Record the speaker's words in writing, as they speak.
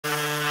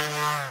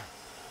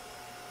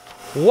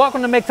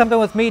Welcome to Make Something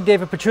with me,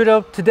 David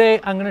Picciuto. Today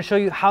I'm going to show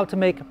you how to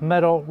make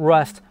metal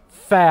rust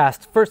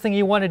fast. First thing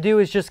you want to do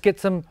is just get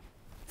some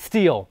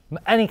steel,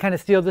 any kind of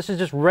steel. This is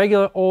just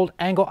regular old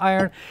angle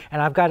iron, and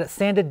I've got it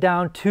sanded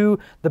down to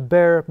the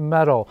bare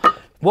metal.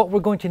 What we're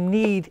going to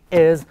need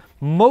is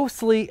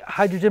mostly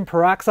hydrogen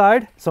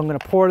peroxide, so I'm going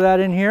to pour that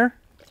in here.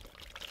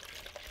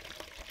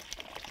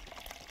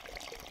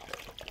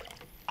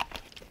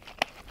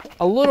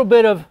 A little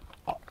bit of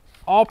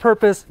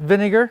all-purpose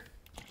vinegar.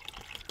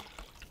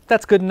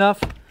 That's good enough.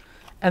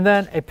 And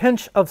then a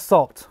pinch of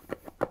salt.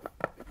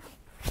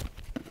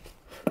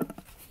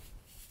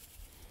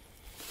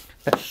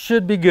 That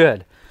should be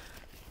good.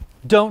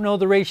 Don't know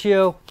the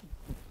ratio.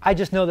 I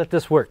just know that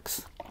this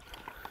works.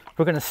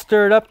 We're going to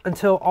stir it up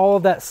until all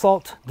of that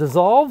salt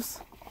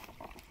dissolves.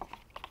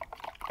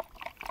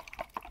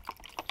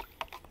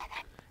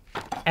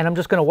 And I'm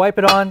just going to wipe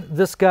it on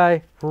this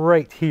guy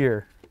right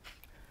here.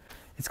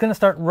 It's going to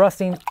start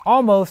rusting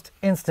almost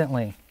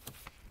instantly.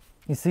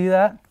 You see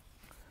that?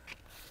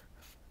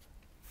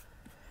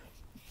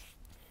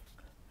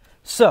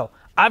 So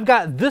I've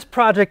got this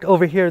project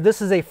over here.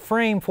 This is a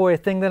frame for a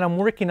thing that I'm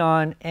working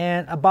on,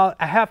 and about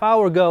a half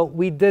hour ago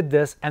we did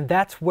this, and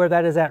that's where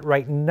that is at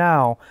right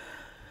now.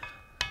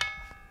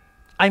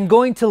 I'm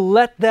going to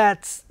let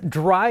that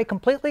dry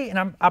completely,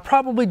 and I'll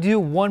probably do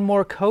one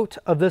more coat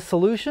of this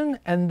solution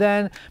and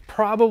then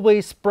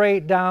probably spray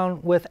it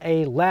down with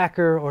a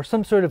lacquer or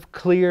some sort of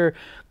clear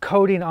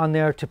coating on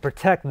there to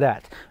protect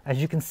that.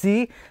 As you can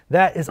see,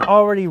 that is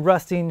already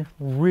rusting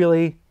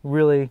really,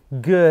 really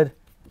good.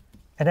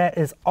 And that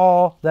is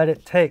all that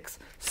it takes.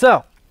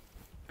 So,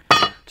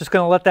 just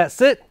gonna let that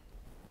sit.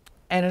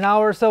 And an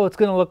hour or so, it's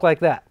gonna look like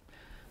that.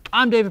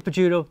 I'm David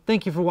Picciuto.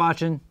 Thank you for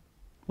watching.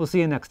 We'll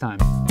see you next time.